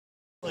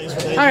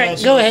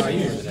Alright, go ahead.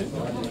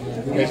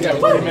 He's got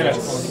 40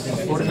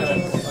 minutes. 40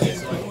 minutes.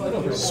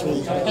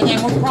 Sweet. And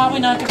then we're probably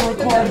not going to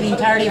record the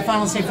entirety of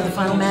Final Save for the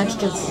final match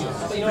just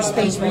for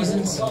space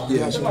reasons.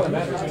 Yeah.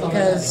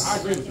 Because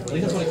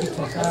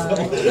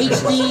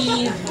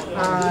HD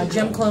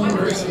Gem Clone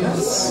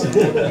versus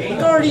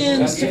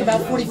Guardians took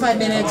about 45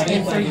 minutes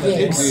and 3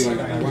 gigs.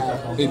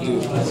 It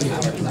did.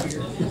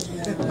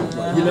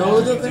 You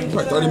know the thing?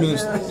 Like 30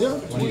 minutes. Yeah.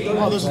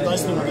 Oh, there's a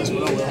nice thing on this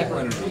one.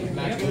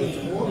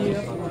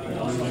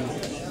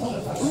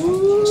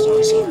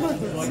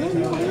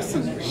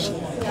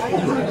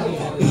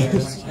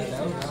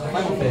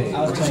 I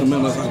just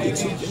remember I get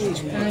 2 games.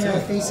 I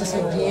gotta face this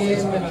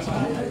again.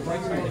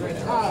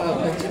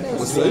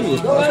 The save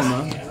was powerful,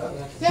 man.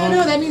 Yeah,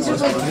 no, that means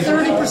there's like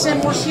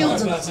 30% more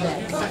shields in this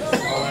deck.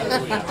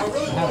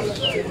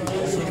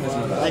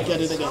 I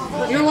get it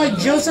again. You're like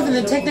Joseph in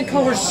the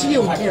Technicolor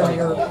shield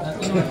carrier.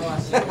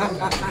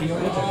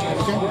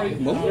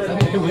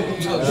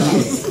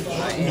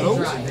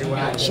 No.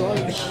 Sorry.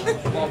 You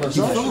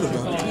thought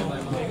about it.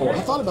 I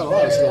thought about a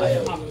lot of stuff.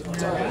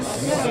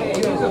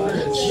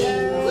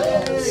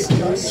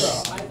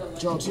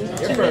 Draw 2.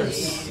 You're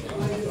first.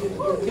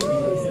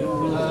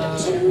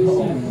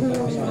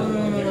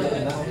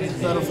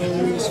 Battle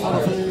phase,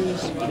 final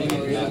phase.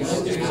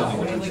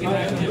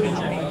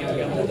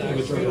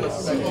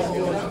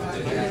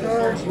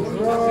 Charge,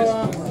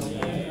 draw.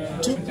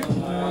 2.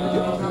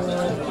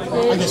 I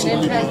guess you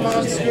can Impact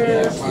monster. I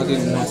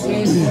didn't want to.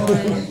 Game 1.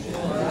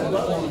 I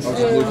was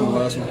just looking the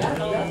last one.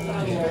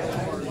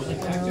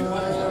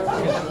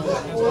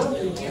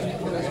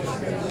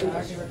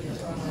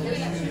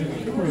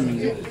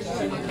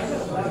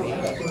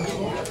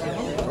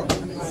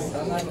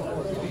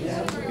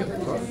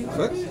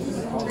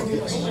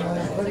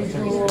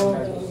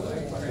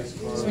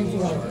 Swing for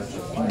 1.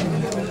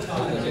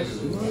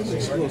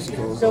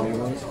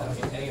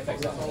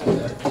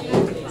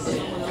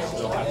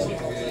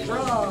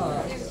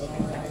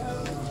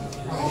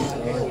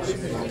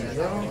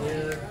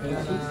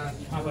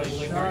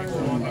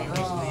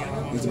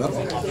 It's about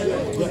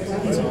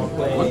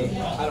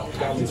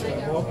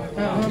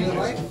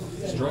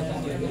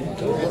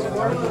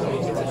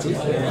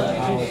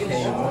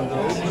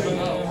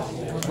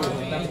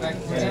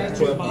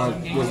I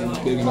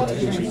wasn't big enough to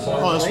get you.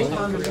 Oh, that's fine. I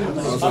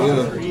was like,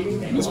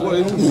 yeah, this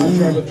way. So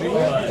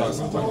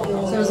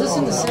is this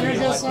in the center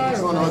just side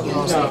or what?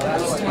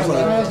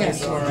 Okay.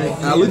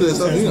 I looked at this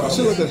stuff, I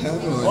should let that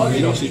happen. Like,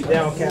 you know, she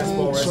Down cast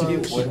ball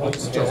rescue.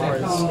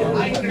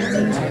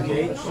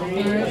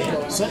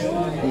 Set.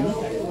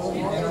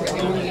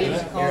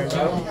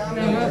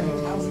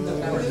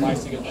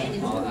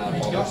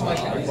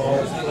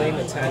 Ball flame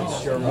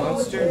attach your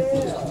monster.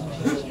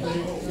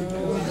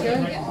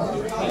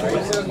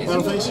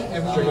 Battle phase.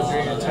 Trigger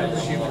 3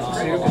 attach you 2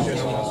 because you're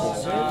the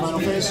monster. Final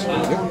phase.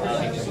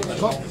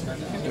 Call.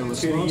 in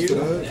response to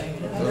that,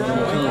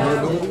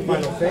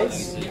 Final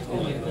phase.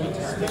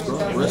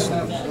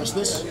 Rest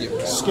this.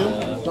 Skill.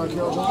 Dark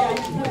Hero Draw.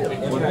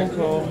 Impact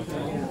call.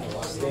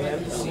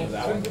 Stand.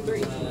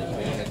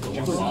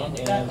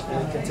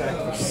 Attack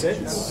for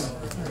 6.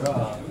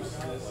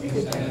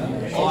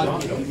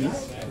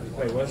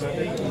 Wait, what's that?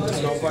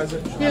 Snowflies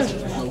it? Yeah.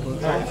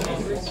 Alright.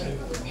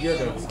 You're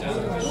good.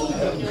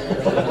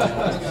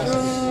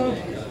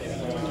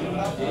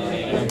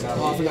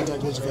 Oh, I forgot that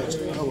glitch effect.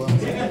 Oh well.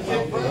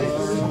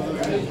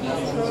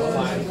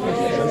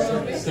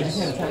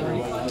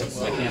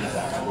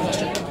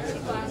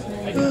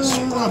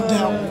 I'm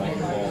down.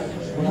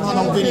 Not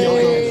on video.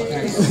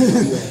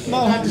 No,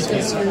 I'm just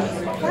gonna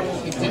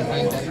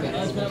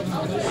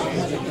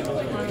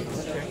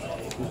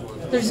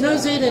There's no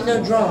Zeta,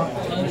 no draw.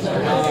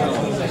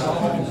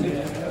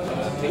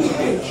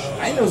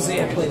 I know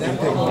Zeta played that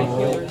big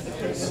role.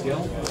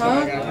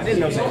 Huh? I didn't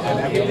know Zeta had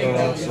that big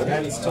role, so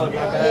that's totally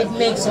my bad. It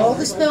makes all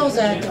the spells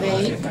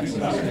activate. It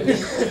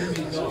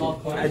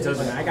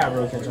doesn't. I got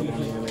real catch up on me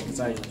because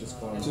I just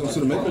fun. So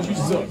the makers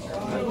uses up.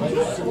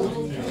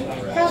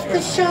 Half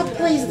the shop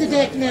plays the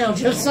deck now,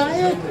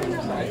 Josiah.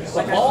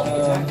 Paul?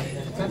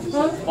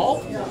 Huh?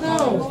 Paul?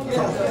 No.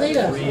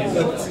 Zeta.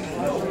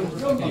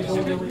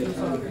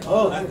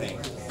 Oh, that thing.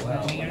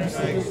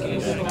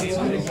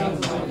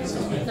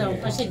 No,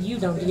 I said you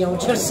don't yell,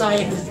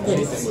 Josiah.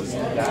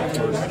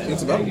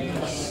 It's about.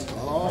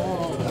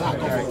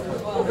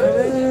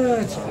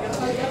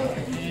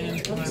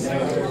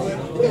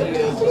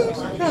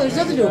 No, there's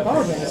nothing to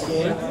apologize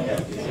for.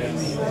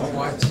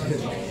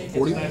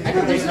 40? I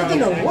know there's nothing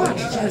to watch,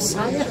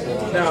 Josiah.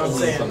 No, I'm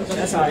saying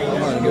that's how you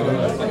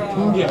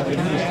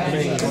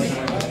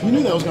You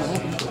knew that was gonna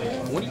happen.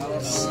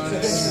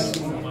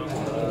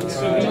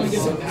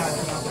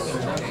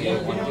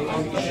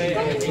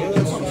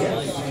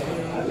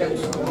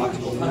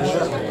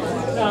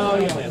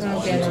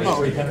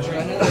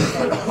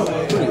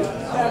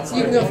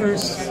 You can go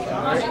first.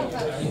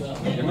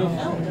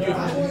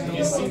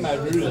 You see my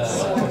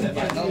roots.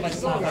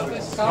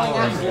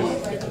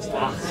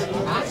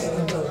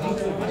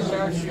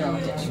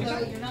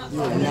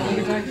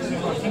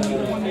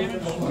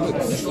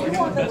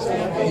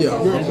 Yeah,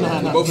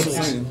 both are the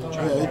same.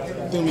 Yeah,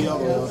 it threw me all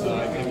the way off.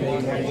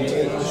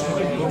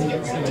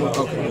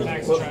 Okay.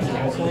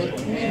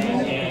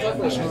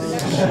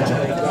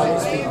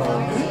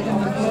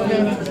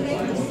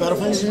 Battle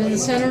phase? In the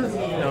center.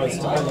 No, it's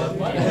time.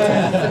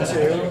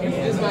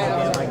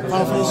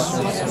 Final phase?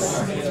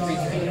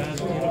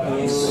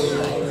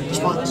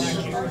 Response.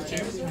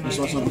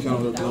 Response on the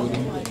counter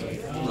ability.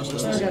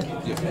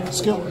 Yeah.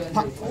 Skill.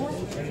 Pop.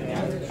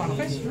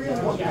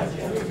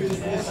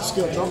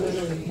 Skill. Draw.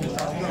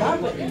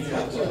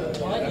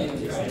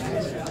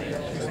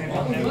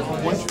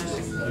 One.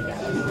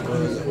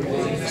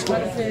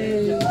 Battle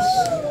phase.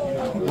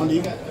 1D.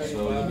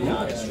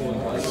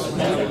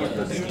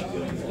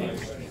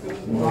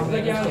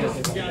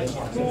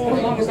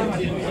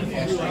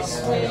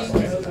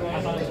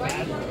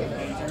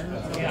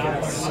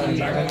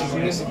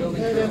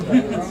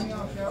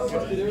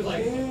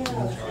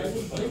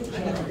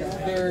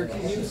 They're new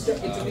it's a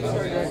new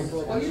Star Dragon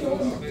Ball.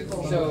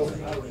 So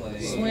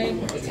Swing.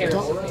 it's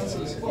terrible.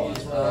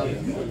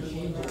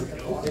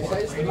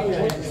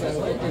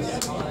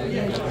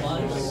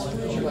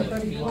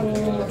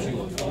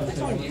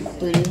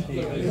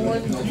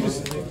 One,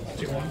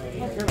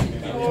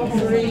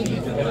 three.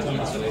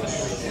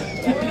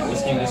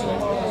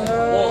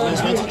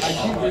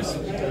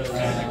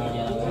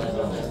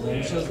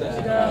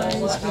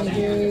 Guys,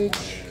 engage.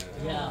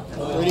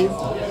 3D.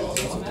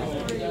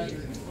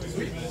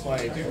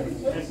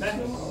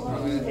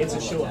 It's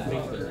a show of me.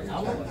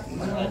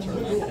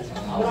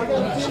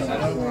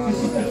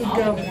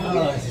 Go.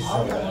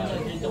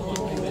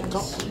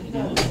 Come.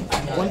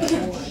 1.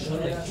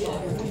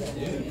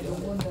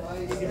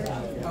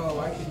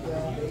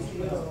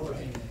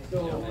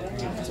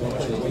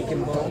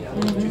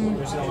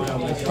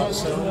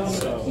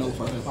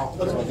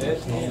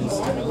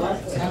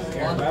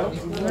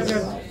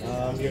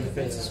 Your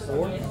defense is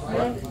 4.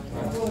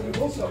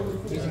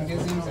 Using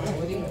Disney's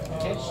ability.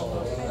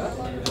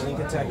 Link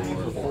attack you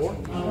for 4.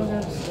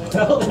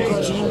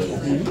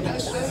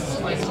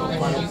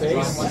 Final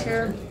phase.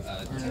 Sure.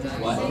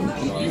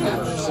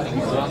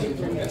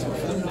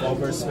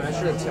 Over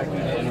Smasher attack you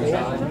for 4.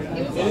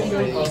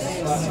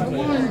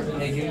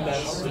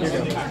 You're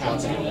going to pack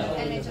out.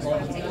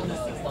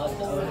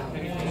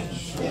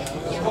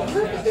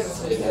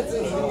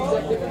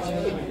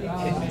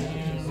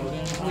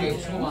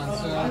 Wait, hold on.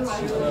 So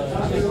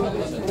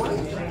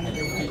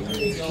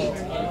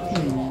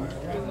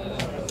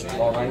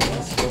All right,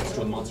 skills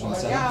to a monster on the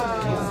side.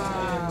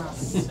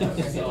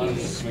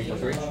 Swing for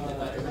 3.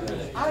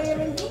 I am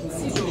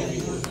invincible.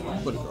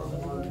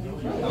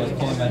 Just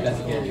pulling my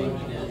best gear.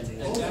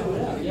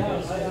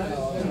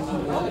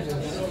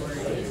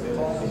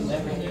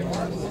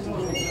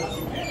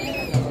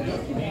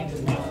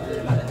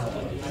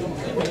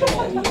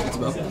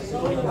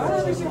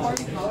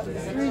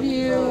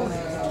 Review.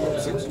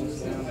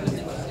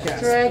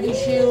 Dragon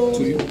Shield.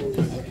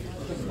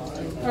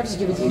 I'll just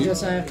give it to you,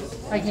 Josiah.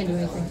 I can't do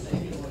anything.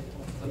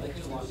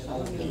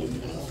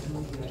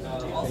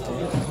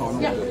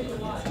 Yeah.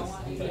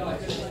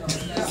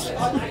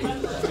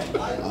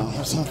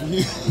 That's not for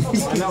you.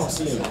 I know,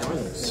 see you.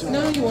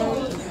 No, you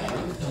won't.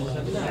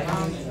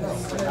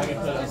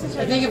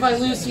 I think if I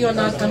lose to you, I'm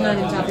not in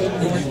top 8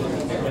 anymore.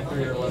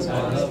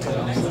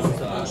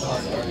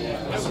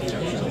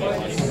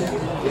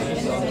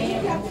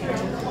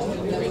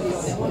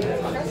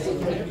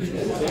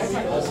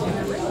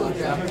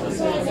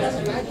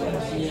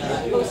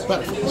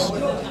 I'm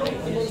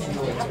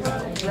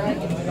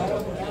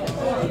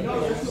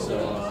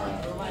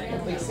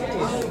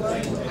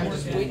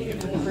just waiting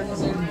for the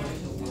Crimson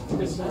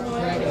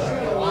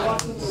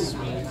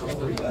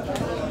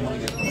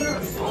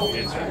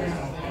Dragon.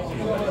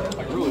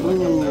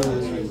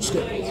 Ooh,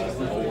 skip.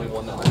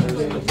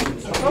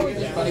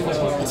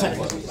 Attack.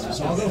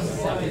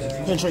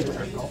 Penetrate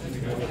there.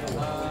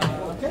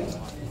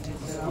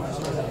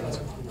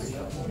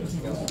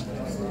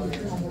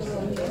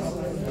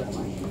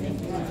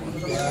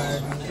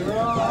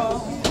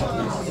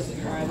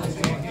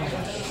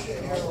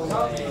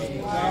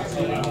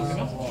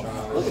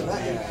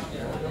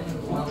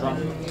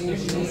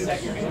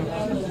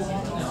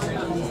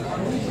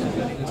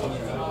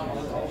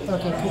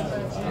 Okay, cool.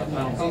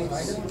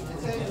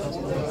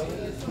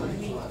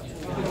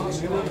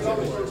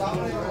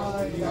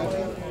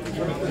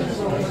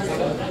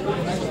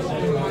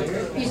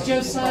 He's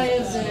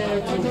Josiah's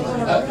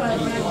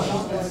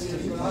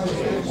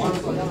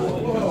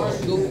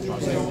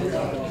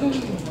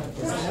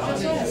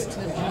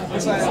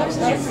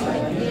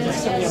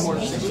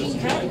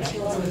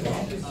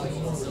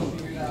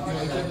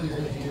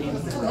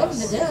love him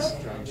to death.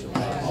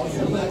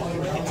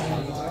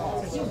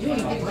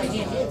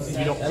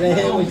 You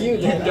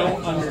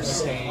don't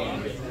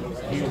understand.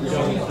 You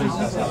don't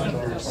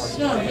understand.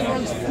 No, he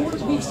runs 4.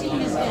 We've seen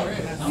his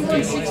head. He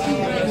runs 16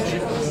 rounds.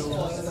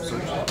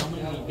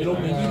 It'll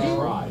make you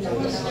cry.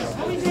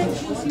 How many red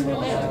shoes you were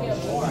there?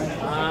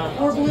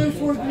 4 blue,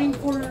 4 green,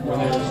 4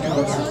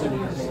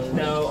 sun?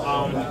 No,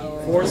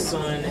 4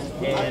 sun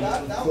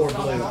and 4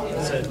 blue.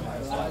 So,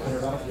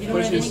 You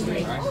don't have any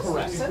green.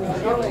 correct.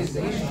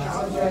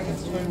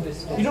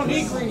 You don't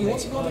need green. You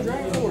want to go on the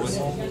Dragon Force.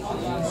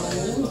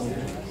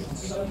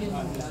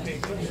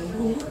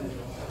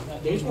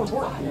 Game's more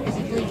important.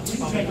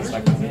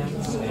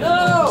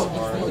 No!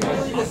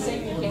 Literally the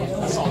same mechanic.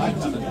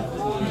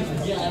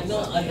 Yeah, I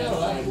know.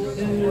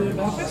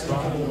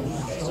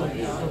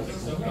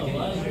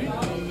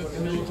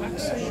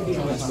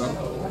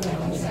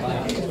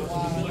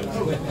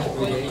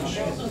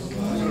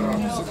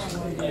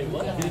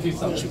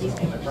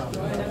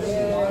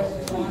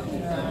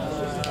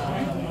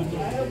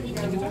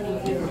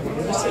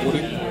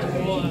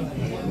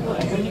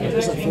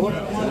 Is that 4?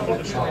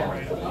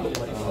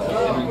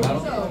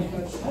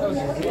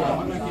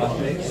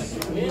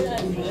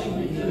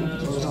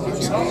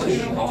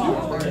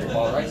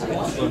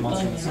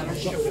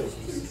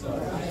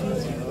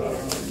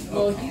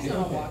 Well, he's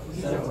not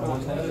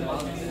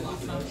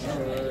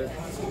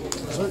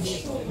Search.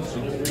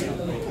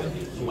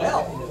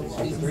 well.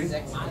 He's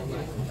next.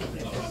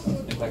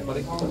 Impact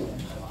buddy?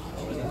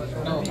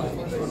 No,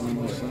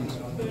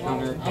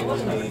 Counter,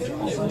 Taylor's range,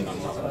 also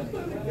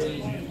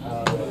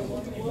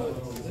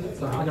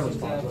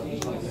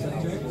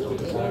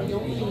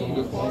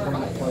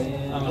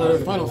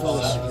Final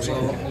fellas. So,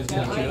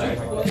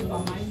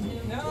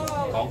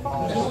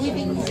 The only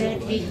thing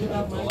Zetta hated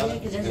about my way,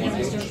 because every time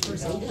I search for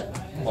Zetta,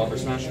 Bobber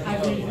Smash. I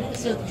read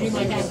so the dream I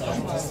had.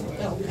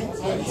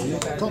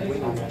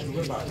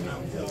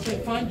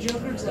 Like find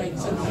jokers like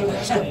something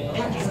like that.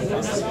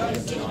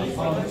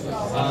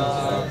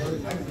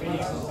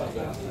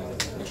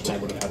 I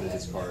would have had to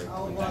discard.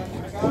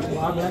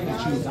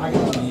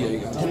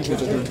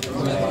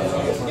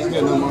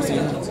 Yeah, no monster.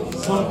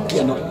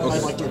 Yeah, no. Okay.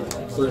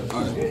 3.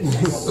 Alright.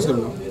 That's good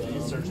enough.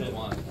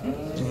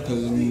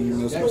 Because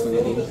that's the first thing I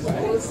do.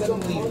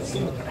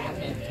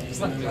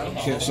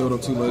 Cat showed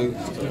up too late.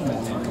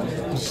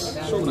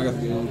 Sure when I got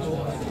the game.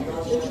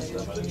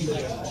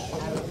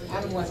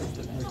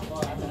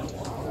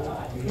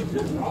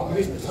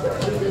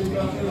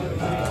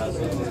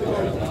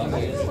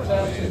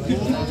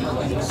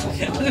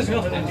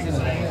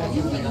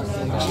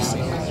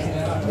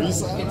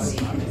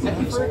 I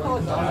prefer to call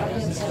it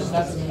dominance because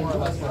that's more or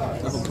less what I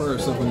prefer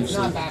stuff when you it's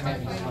not sleep. Batman.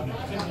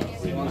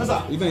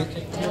 You think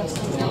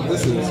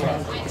this is?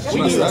 I'm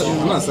not sad.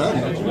 I'm not sad.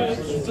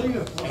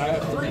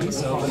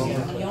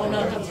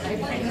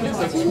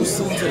 Who's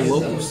selling to the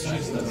locals?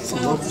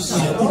 Some locals.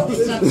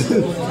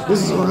 this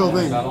is a real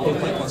thing.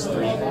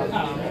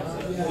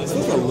 It's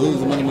like I lose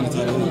the money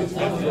title.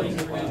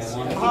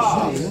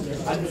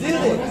 I did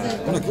it!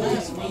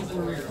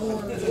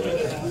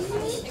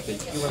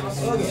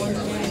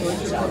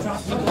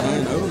 I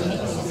know.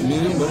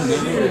 Million, but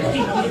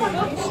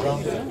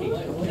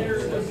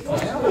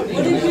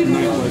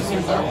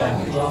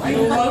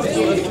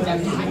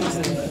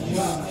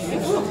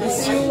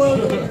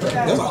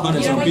There's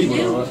 100 some people,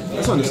 though.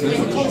 That's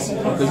understandable.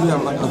 Because you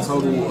have like a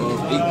total of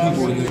 8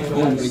 people that just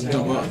boom, they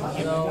jump up.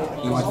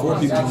 And like 4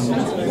 people at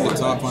the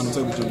top on the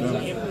table jump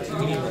down.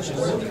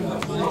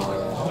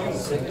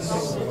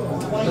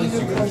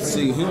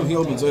 See, him, he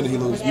opens Zetta, he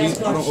loses. Me,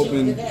 I don't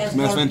open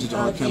Mass Vantage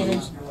or can't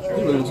lose. He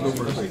really wants to go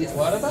first.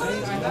 What about it?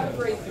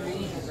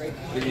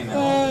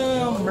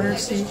 Oh,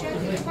 mercy.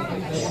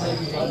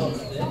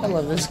 I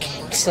love this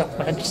game so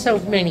much. So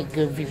many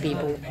goofy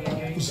people.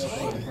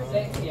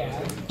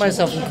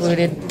 Myself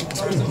included.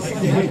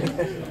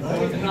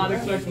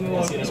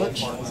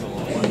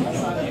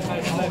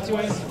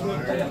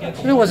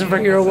 If it wasn't for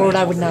Hero World,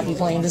 I would not be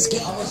playing this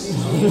game.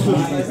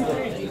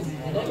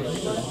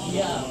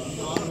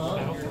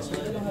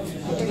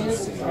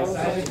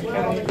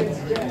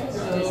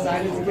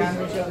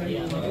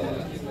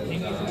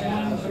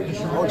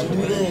 How'd you do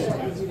that?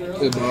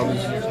 Hey, Bobby.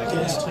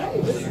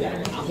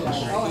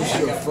 It's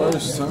your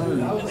first turn.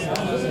 I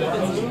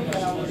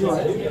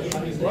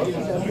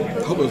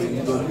hope it's the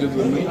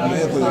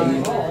man for that.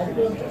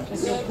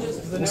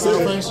 You still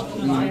face?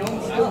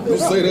 Don't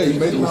say that, you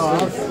made a No,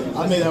 mistake. I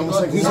made that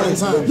mistake one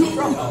time.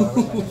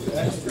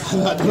 I'm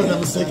not doing that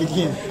mistake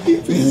again. He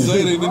said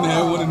they didn't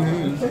have one in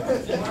hand.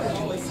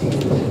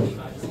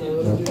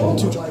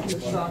 2 charges.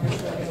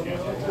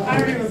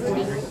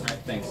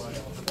 Thanks.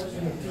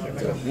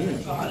 I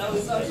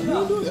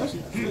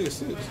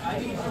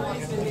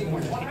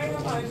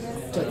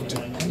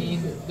mean,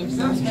 there's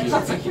not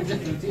that's like you're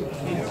just too.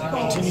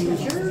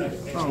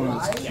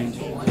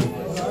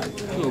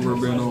 Over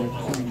being on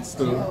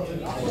stuff.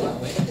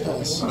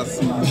 I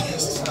see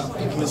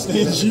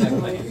Mistakes you.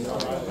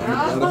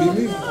 That'll be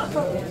me.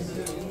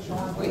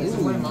 Wait, is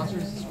it one of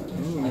monsters?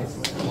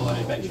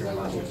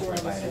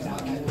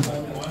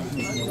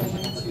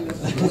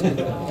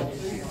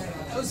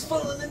 I was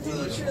falling into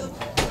a trip.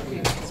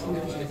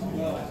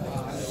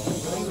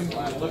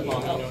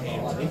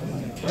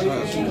 I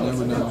should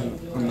never know.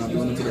 I'm not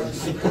doing it today.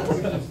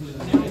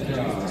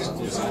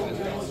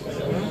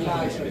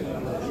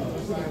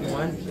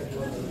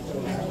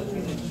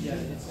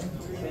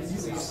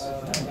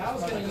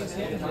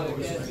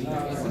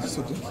 That's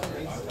okay.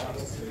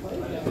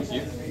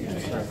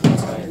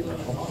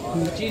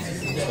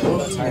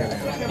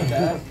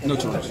 No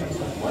charge.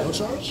 No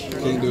charge?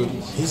 Can't do it.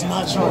 He's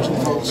not charging,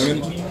 folks. No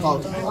energy? Oh,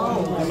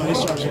 no,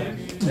 he's charging.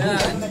 A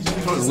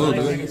little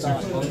bit.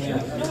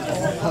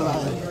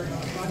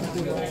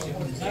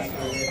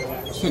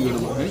 Can't do it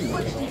in my hand.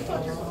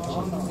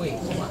 Wait,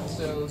 hold on.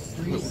 So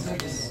 3,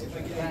 6,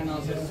 and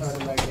I'll just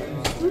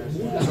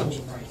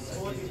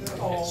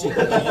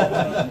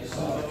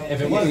If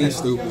it He wasn't, ain't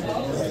stupid.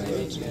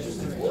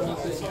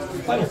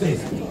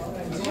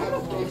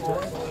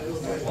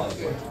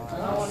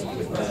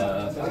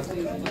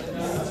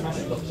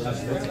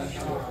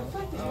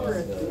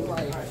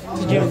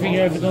 Did you ever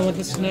figure out if you're going with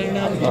this tonight or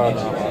not?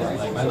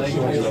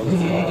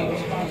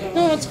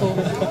 No, that's cool.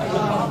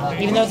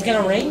 Even though it's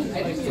gonna rain?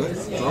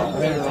 Drop.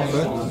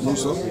 Move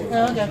so.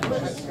 Oh, okay.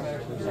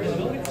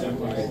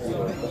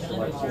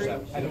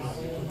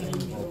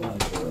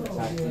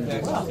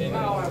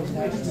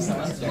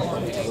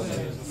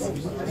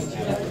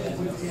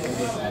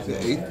 The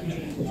 8?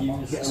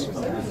 Yes.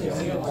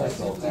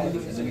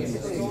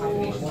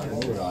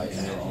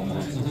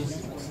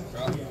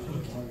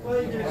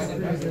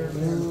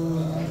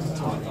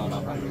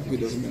 He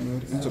doesn't matter.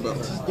 It's about.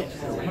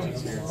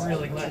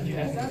 Really glad you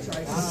had that.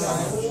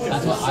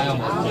 that's what I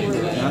almost played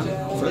today.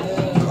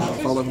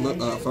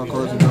 Five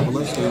cards and drop a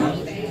left.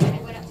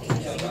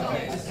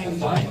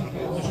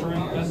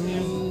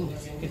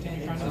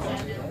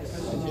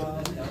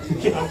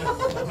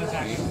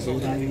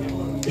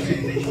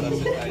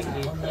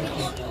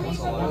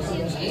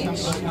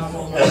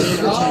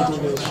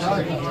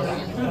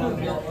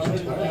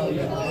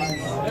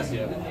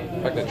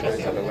 Like the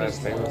choice on the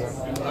last thing.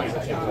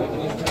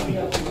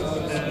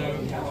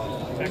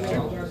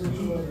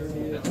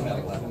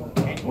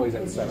 Oh, he's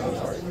at 7.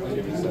 Sorry.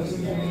 Give me 7.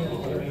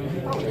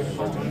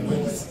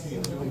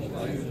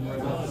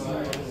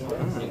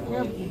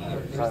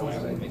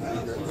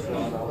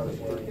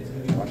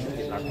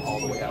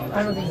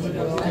 I don't think he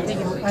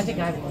will. I think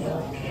I will.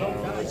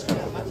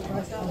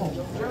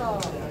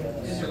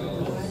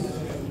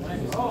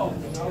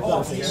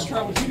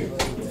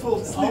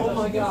 Oh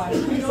my god.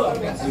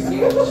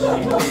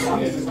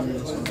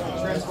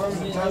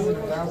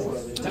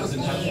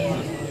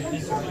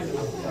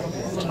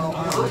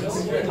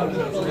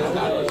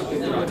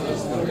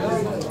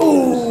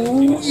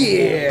 Oh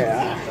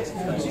yeah!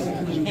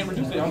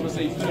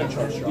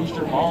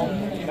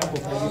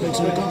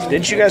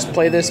 Didn't you guys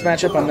play this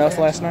matchup enough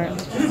last night?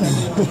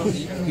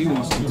 He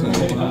wants to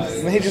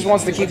continue. He just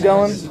wants to keep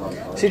going.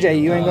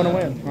 CJ, you ain't gonna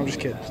win. I'm just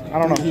kidding. I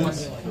don't know.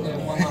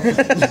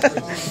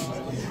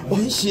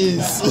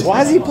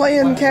 Why is he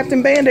playing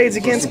Captain Band-Aids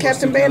against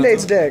Captain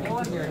Band-Aid's deck?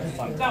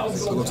 I'll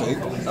go take.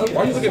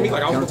 Why you look at me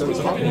like I was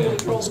supposed to talk?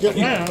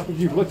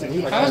 You looked at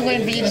me like I was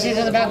waiting for you to say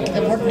something about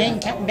the word name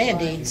Captain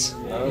Band-Aids.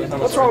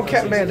 What's wrong with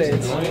Captain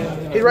Band-Aids?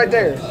 He's right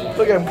there.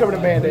 Look at him covered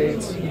in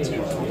Band-Aids. He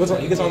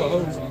gets on the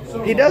hose.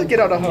 He does get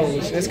out of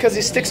hose. It's because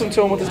he sticks them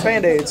to him with his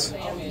Band-Aids.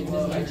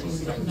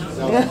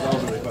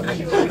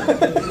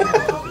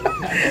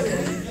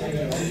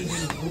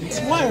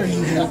 Why are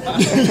you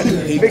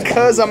here?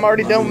 Because I'm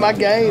already done with my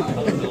game.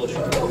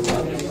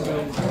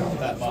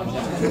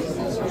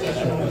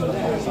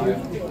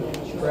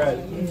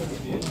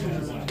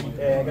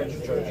 Yeah, I got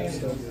your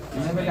charges.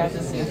 Never got to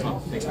see it.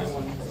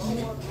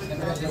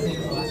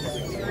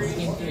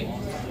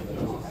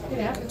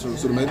 Yeah. So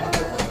the mate?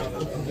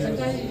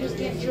 Sometimes you just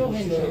can't show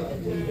him.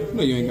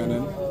 No, you ain't got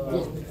nothing.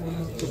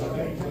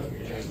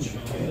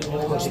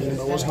 First thing you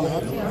know what's gonna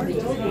happen. I already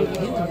told you what the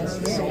hint is.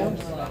 So.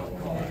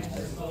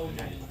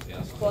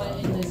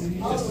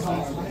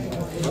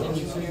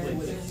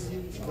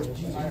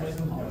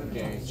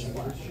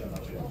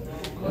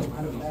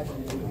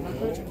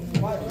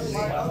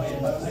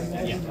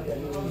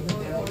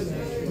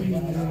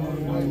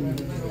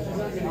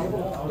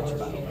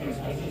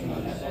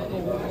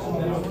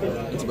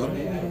 It's about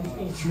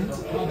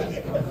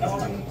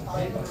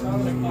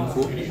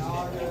 4.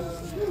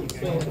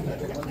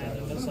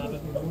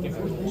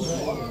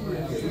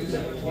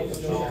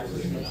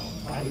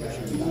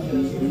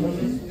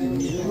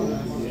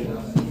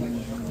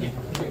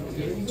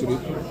 Too big.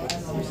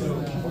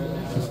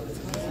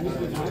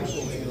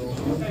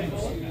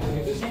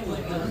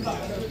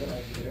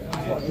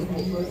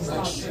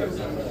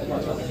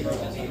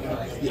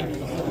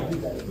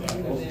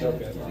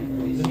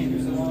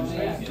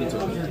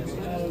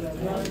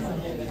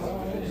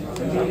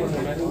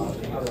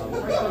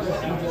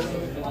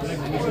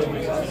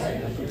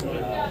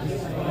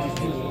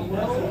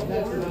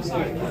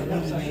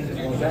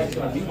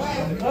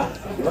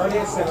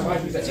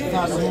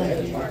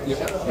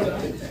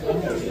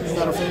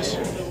 Battle face.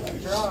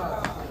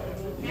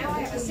 Now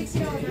I have a $60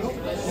 bill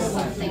for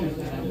something.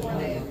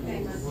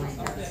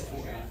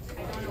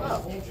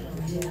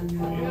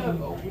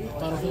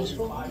 Battle face.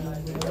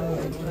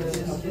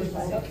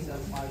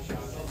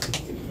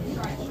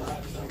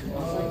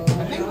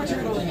 I think what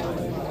you're doing.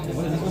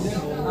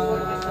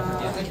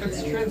 If it's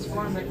transfer.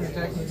 Swarm that can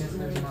attack me against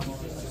their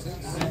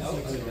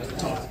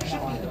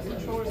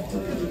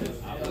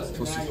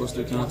What's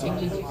the counter?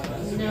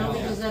 No,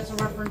 because that's a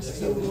reference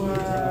to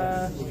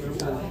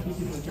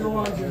Go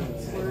On,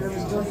 where it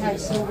was Go Tag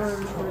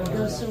Silver, or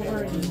Go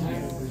Silver,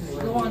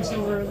 and Go On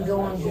Silver, and Go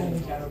On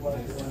Gold.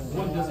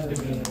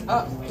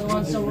 Go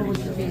On Silver was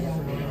defeated.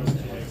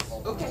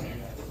 Okay.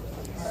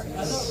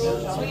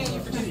 Swing at you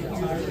for 2.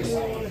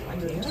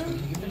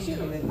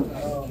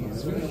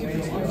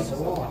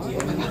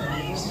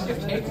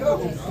 Okay, go.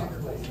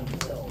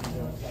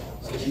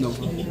 No.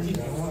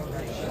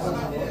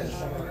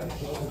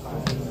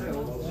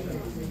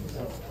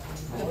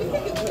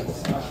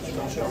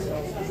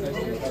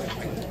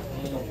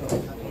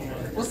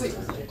 We'll see.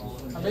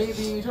 I may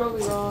be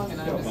totally wrong,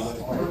 and I'm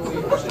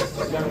just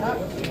totally.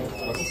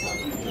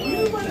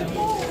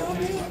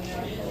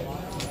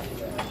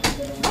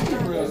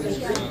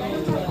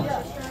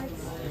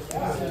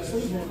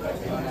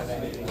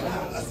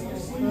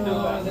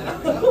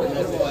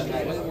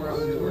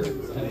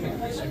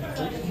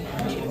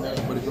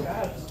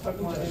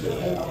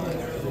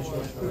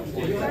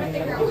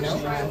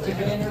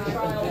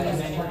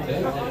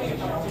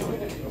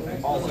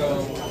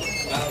 Also,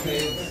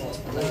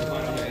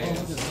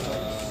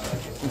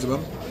 What's about?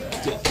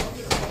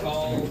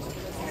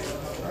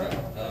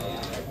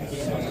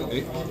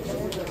 Eight.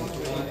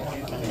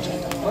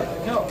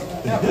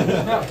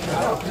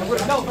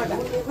 No, fuck that.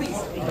 Please.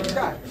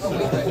 God. Oh,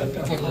 wait.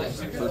 Okay, wait.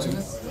 13.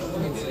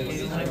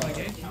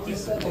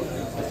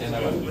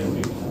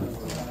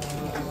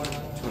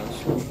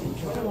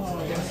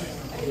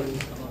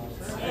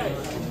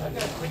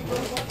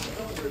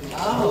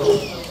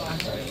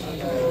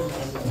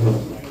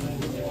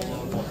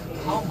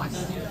 Oh my.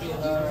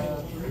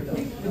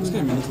 This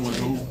game is nothing like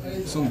home.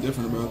 Something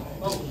different about it.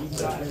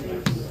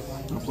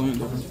 I'm playing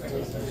different.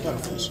 Gotta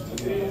finish.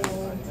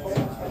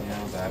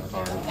 bad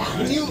card.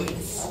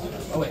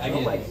 Oh wait, I get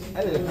it.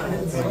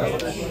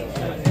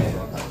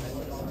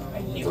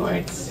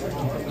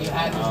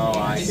 Oh,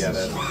 I get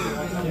it.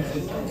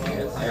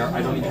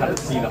 I don't even have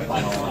to see the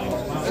final line.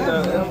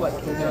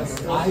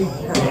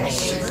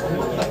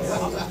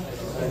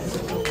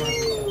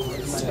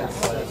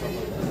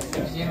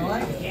 You know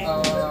what?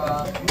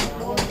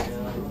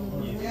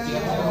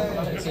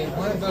 Okay,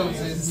 one of those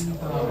is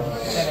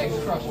that I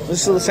crush. This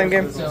is still the same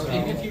game? So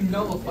if you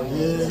nullify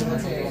it,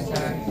 let's say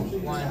attack,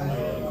 one,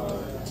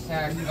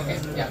 attack, okay,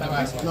 yeah, that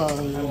was. No,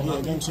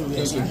 yeah, game 2,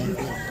 yeah.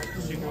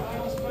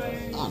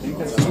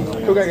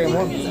 Who got game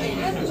 1?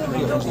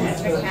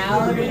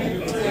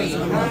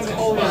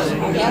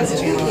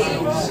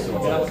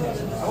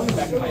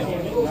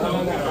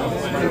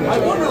 I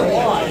wonder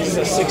why. This is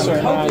a 6 or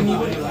a 9.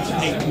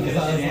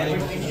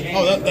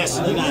 Oh, that's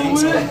the 9.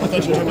 So I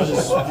thought you were talking about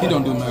this. He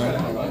don't do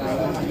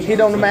math. He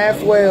don't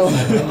math well.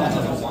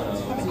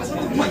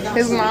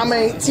 His mom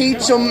ain't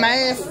teach him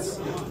math.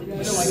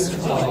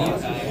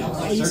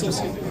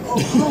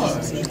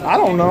 I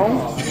don't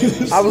know.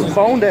 I was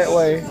born that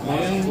way.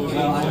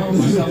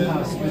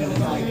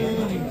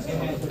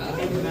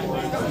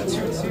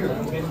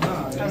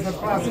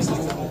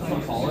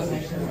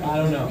 I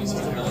don't know.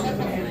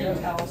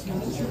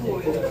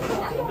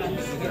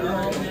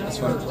 That's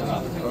fine.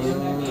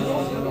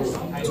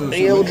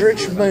 The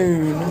Eldritch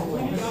Moon.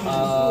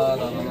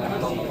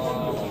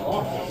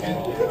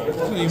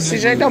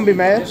 CJ, don't be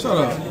mad. Shut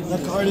up.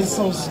 That card is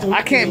so stupid.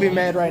 I can't be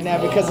mad right now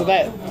because of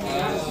that.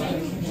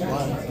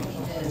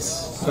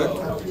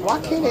 Why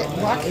can't it?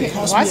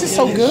 Why is it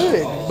so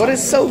good? But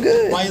it's so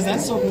good. Why is that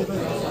so good?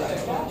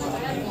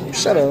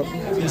 Shut up.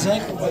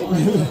 Exactly.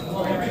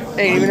 Ain't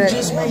even You that.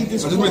 just made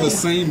this I just made the point.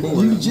 same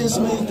board. You just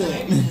made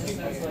that.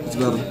 It's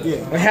better.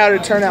 Yeah. How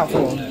did it turn out for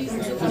him?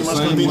 Pretty much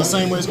gonna be the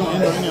same way it's gonna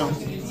end right now.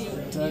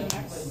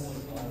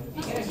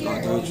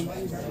 Dodge.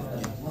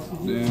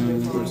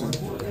 Then 13.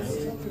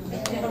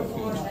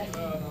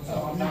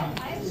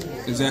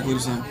 Exactly the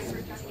same.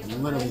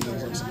 Literally the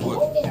exact same. What?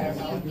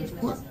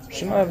 What?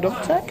 She might have double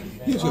attack?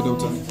 Yeah, she had double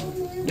time.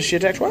 Did she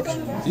attack twice?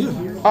 Yeah.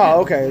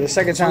 Oh, okay. The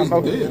second time. He's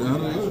Okay. dead.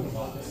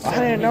 I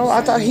didn't know.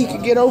 I thought he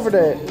could get over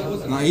that.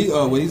 Nah,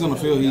 when he's on the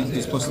field, he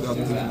just plus it out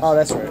the defense. Oh,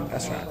 that's right.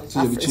 That's right.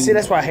 See,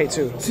 that's why I hate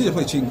too. See, they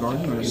play cheating guard.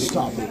 You know that.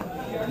 Stop it.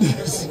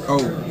 Oh.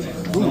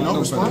 No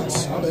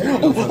response. Oh.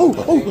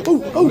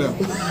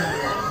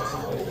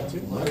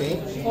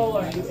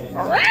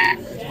 All right.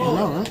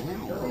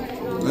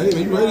 Hey,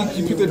 man, you ready?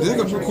 You pick that deck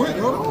up real quick.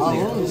 Hold on.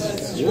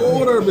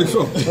 Whoa, there, big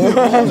fella.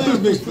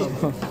 Big fella.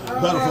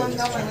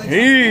 Battlefield.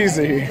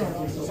 Easy.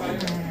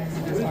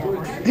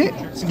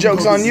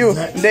 Joke's on you.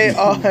 They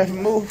all have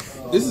moved.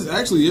 This is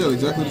actually, yeah,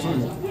 exactly the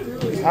same.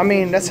 I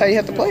mean, that's how you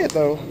have to play it,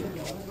 though.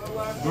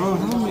 Bro,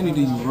 how many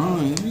do you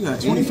run? You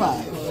got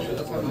 25.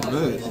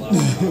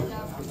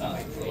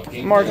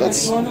 Mark,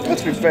 let's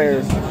be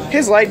fair.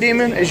 His light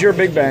demon is your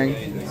big bang.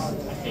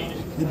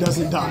 It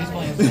doesn't die.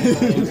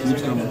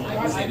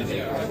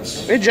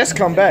 It just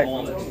come back,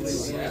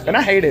 and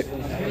I hate it.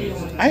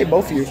 I hate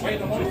both of you. I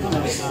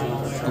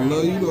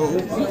love you though.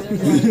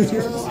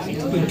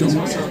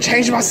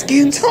 Change my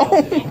skin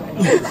tone.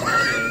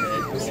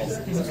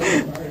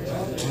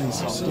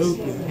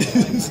 Stupid.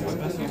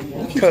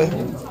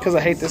 Because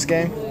I hate this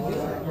game.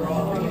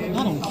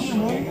 Not on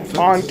camera.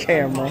 On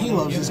camera. He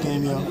loves this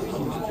game, yo.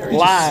 He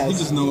Lies.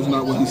 just knows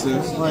not what he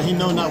says. Right, he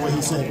know not what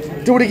he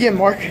said. Do it again,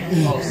 Mark.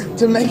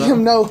 To make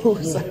him know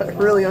who's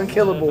really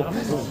unkillable.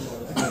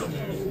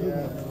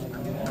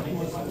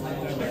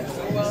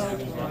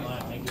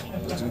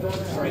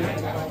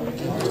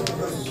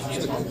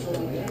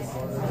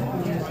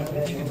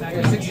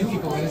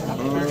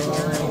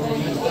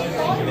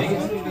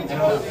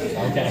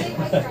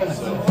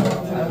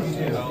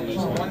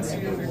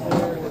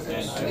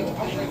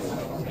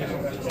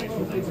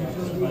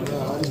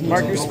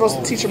 Mark, you're supposed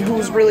to teach him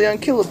who's really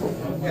unkillable.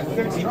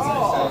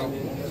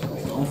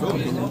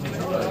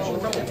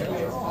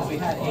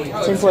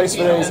 Team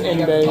Playz4Dayzzz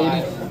invade.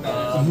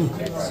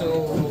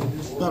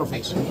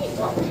 Battleface.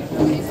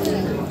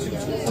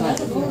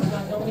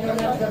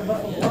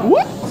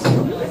 What?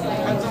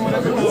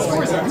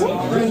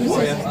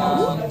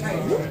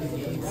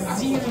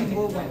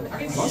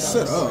 I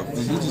set up and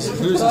he just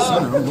clears the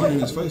center. I'm running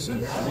his face in.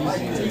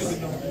 Is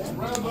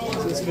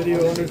this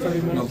video under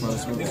 30 No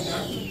minutes?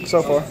 problem.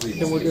 So far.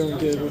 Then we're doing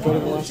good. We're going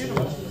to the last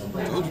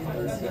one. Told you.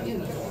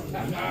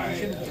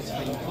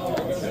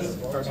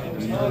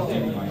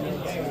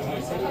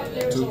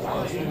 Two. Do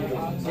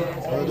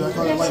I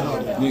call it light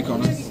on? You ain't call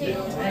me. Yep.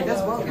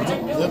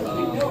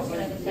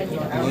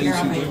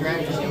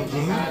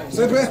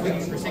 Sit back.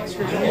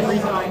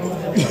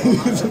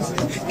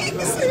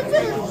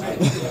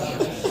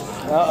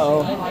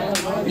 Uh-oh.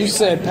 You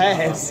said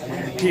pass.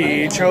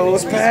 He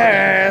chose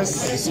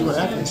pass. Let's see what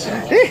happens.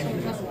 I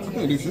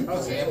can't do shit.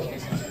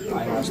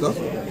 Stuff.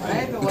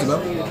 It's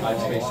about.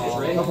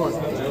 Go for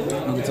it.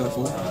 I'll get to that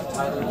 4.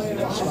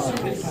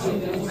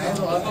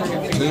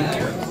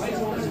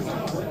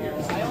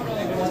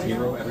 2.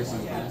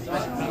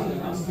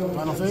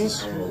 Final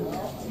phase.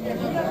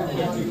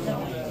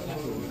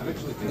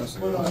 Yes.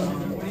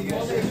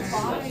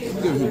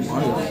 Give him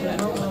Mario.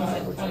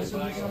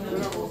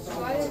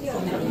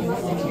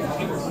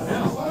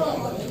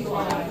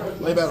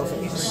 Lay battle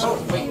phase.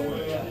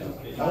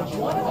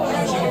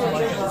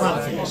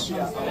 Final phase.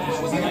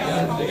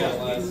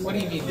 What do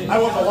you need? I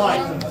want the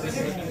light.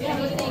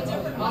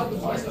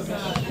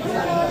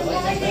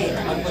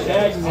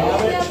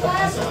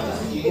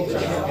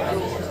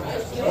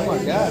 Oh my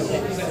god.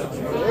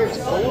 There's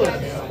forward.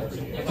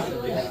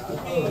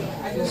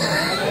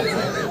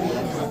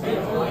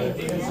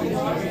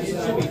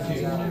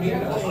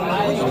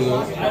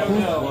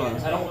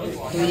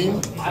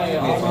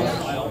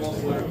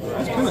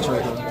 It's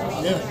penetrating.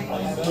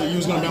 Yeah. So you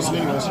was going to bounce it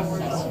anyways.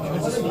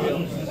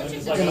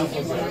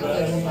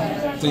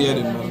 So yeah, it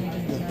didn't matter.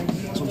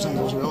 That's what I'm saying.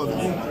 It was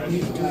relevant.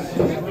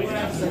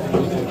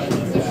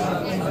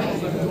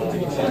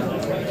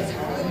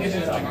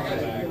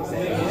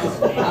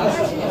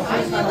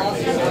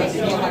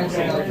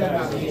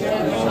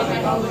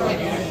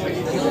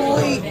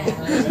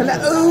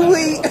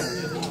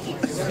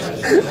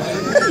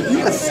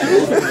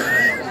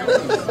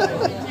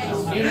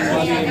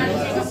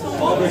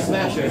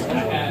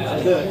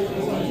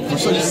 I'm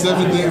showing you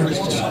 7 damage.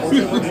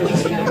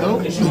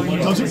 Nope.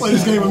 Don't you play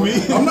this game with me.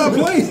 I'm not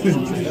playing.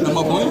 Am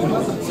I playing?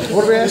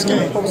 What are we asking?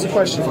 What was the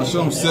question? If I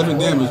show him 7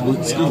 damage,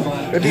 we're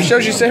stupid. If he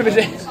shows you 7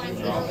 damage.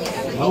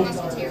 Nope.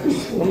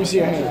 Let me see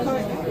your hand.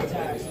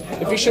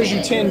 If he shows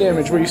you 10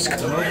 damage, what do you score?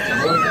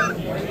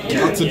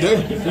 Not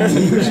today.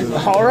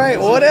 Alright,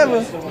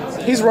 whatever.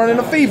 He's running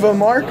a fever,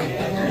 Mark.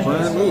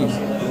 Brand new.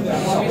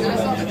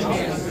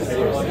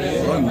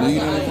 I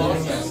need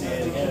anything.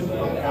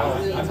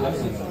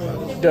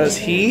 Does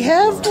he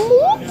have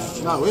more?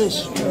 I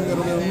wish.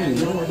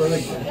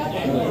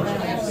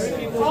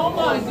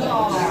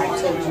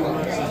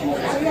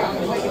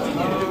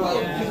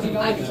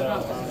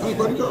 Hey,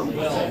 buddy, go.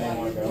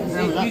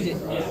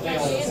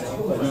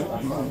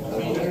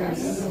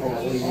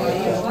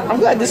 I'm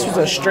glad this was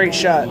a straight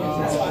shot.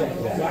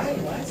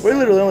 We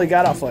literally only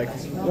got off like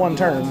 1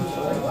 turn.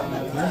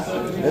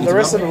 And the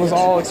rest of it was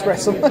all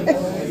expressive. 40.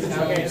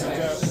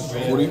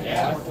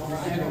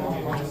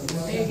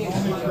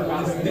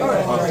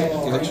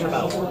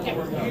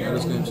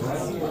 This game, so.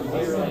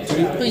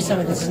 Please tell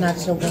me this is not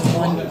still game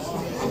 1.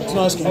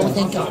 No, it's Oh,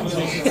 thank God.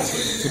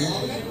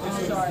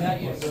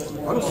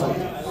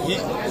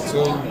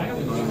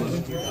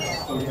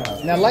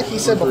 Now, like he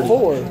said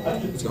before.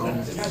 It's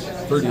gone.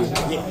 30.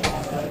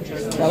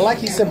 Now, like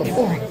he said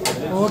before.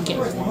 Okay.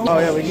 Oh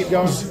yeah, we keep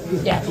going.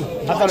 Yeah. I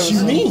thought it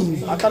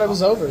was. I thought it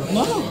was over.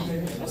 No.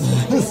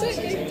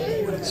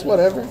 It's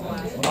whatever.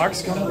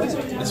 Mark's coming.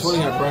 It's funny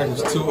how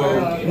practice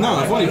 2-0. No,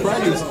 it's funny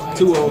practice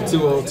 2-0,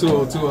 2-0,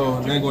 2-0, 2-0,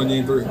 and then going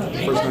game 3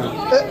 first time.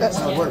 That's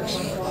how it works.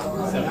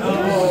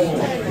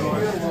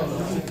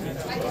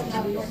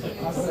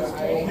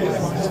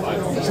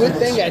 Good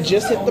thing I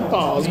just hit the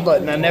pause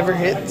button. I never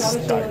hit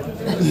start.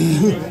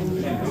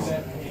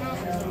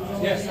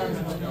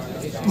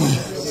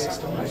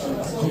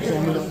 Okay,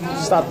 I'm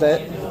gonna Stop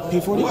that.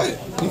 P40. What?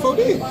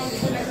 P4D.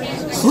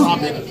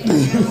 Stop it.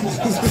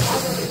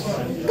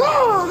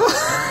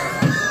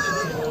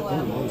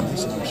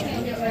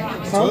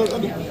 Huh?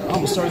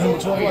 gonna start him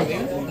with 12 left.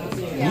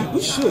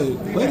 We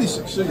should. Ladies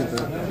should get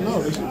that.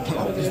 No, they should.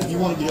 If you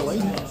want to get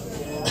lady.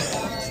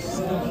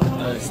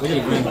 Nice. They get a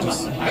green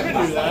just. I can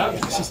do that.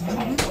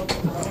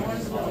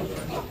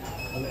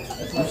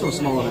 I'm so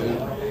small today.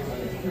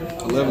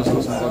 11's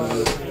so small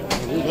today.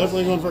 We're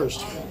definitely going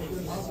first.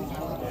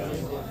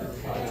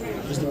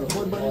 Is the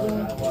record button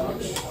on?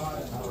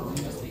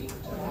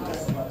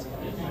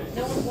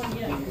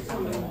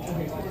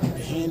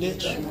 Hand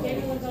itch. You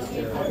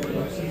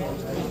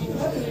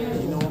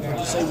know what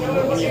you say when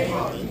you're in your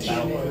pocket.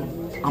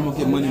 I'm gonna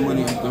get money, I'm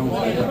going.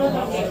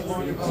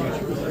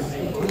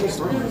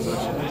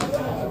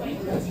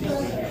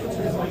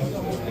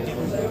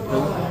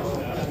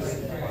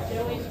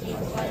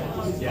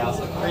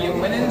 Are you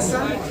winning,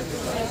 son?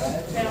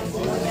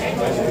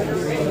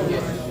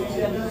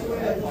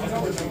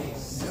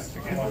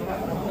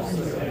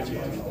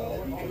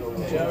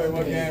 Joey,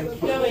 what game?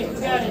 Joey,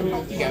 got it.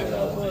 You got it.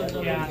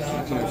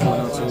 Can I find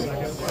out too?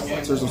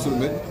 Search them through the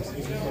mid?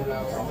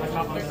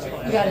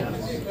 You got it.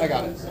 I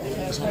got it.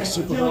 It's like a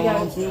super hole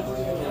on field.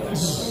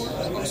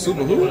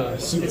 Super who?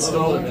 Super He's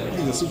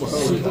a super hoe.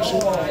 Super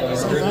shit.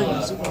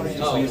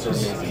 Something. Super.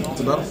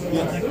 It's about?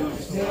 Yeah.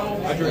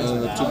 2 minutes.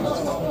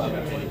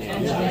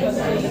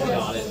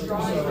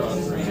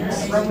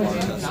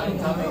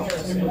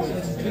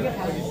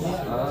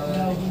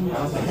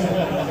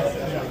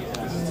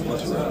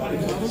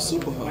 That's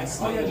super hot. I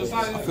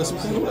feel some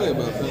kind of way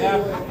about that.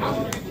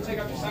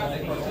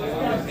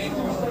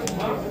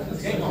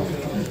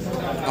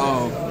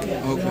 Oh,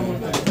 okay.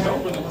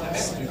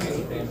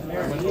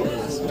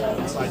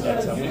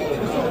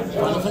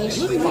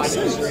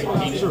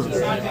 Sure.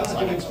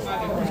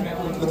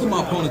 Look at my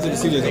opponent to the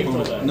CJ's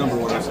opponent,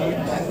 number-wise.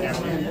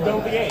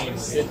 Don't be aim.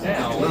 Sit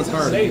down. That's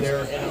hard. Stay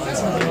there.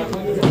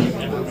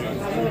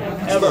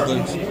 Ever.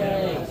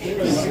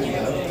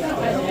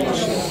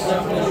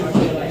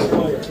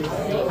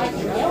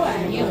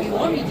 If you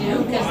want me to,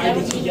 because that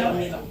would be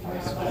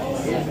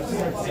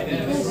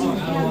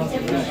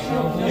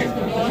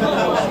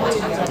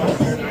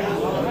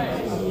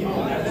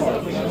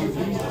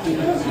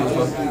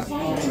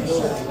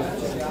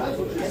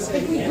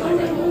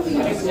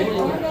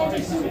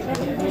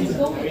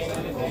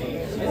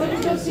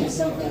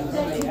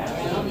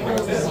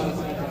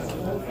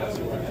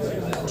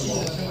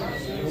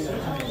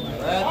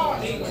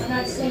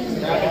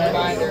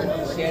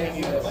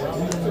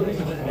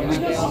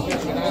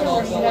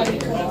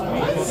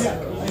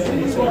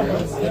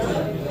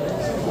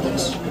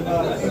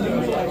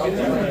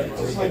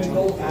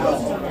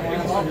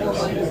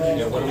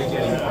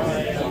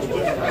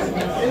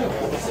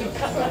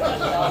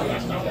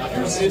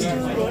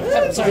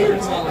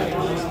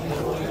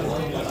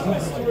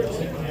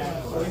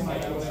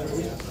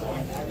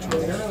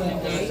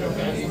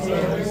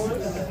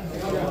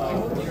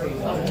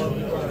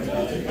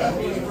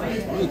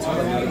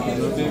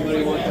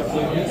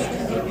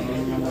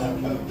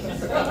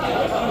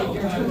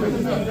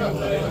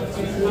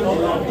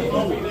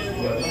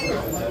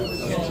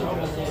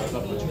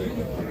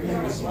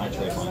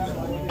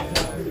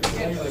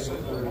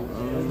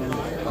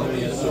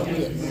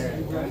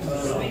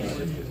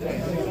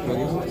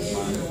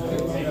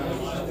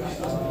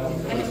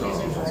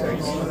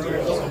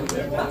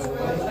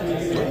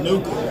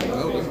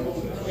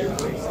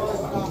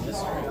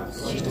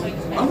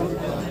I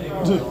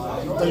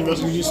thought you were about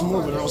to use some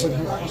more, but I was like,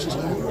 she's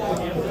like,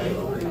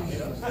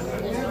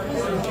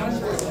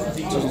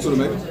 to the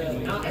make.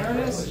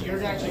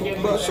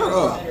 Bro, shut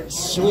up.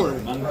 sure.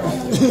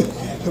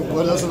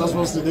 What else am I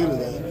supposed to do to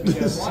that?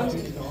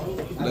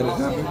 Let it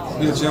happen.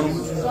 Be a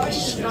gentleman.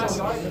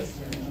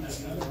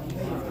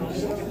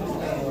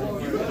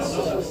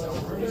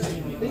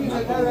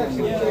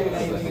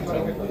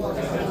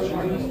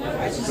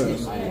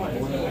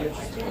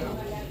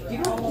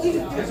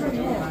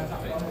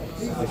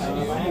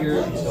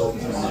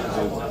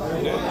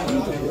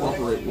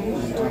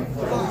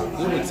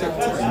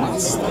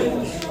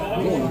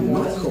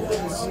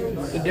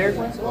 The Derek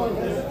one?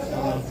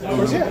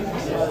 Where's it?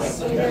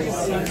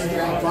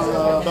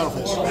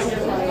 Battlefield.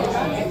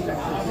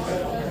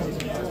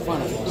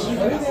 Final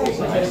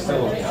Face.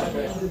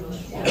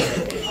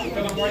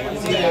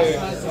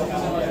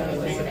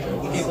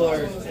 People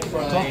are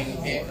frying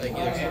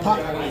like Pop.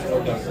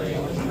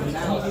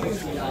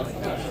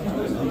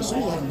 So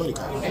you have a buddy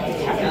call.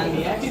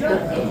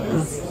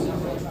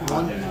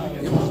 One.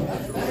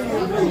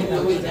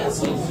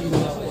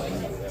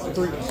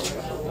 Three.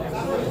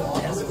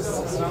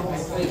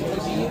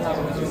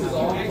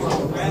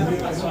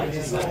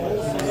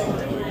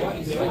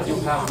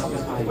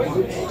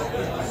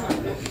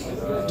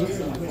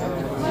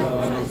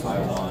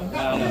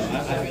 I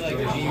feel like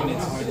the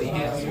units are the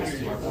answers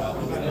to our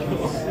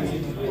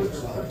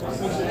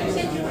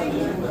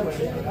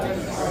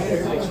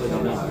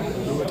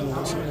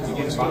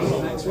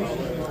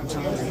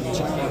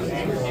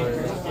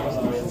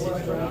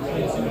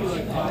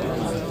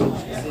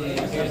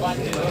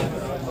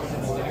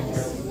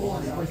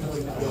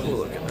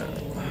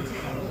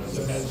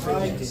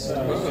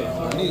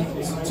I need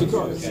 2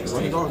 cards.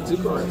 Running dog, 2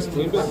 cards.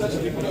 Clean business.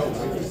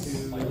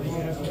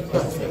 Oh,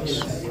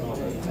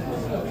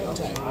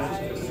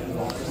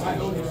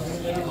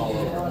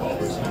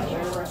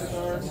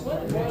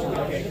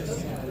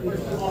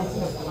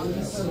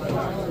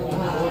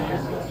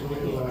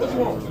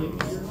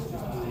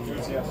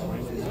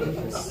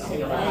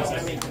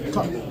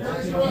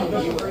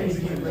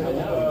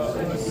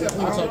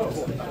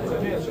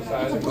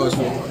 it's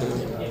more.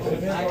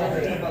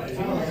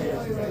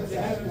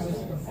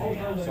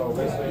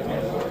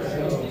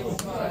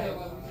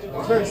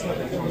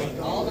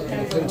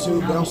 Pay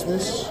 2, bounce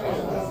this.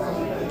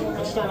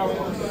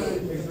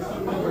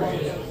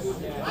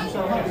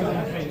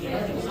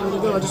 Where'd he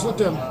go? I just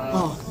looked at him.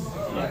 Oh.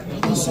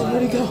 He said,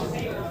 where'd he go?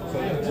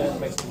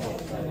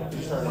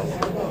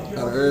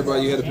 Out of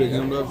everybody, you had to pick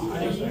him though?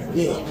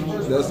 Yeah.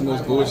 That's the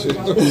most bullshit.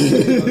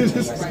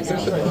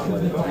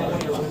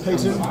 Pay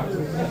 2.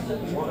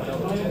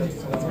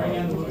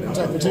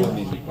 Type for 2.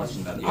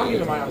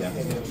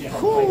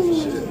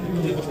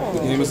 The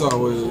game is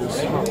always.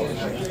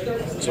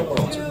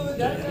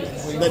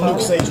 That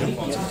nuke saved him.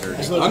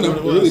 I know,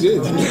 it really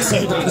did. That nuke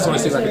saved him. That's why I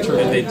see if I can turn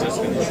it.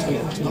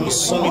 I'm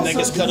assuming that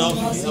gets cut off.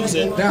 That was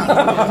it.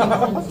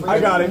 I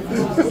got him.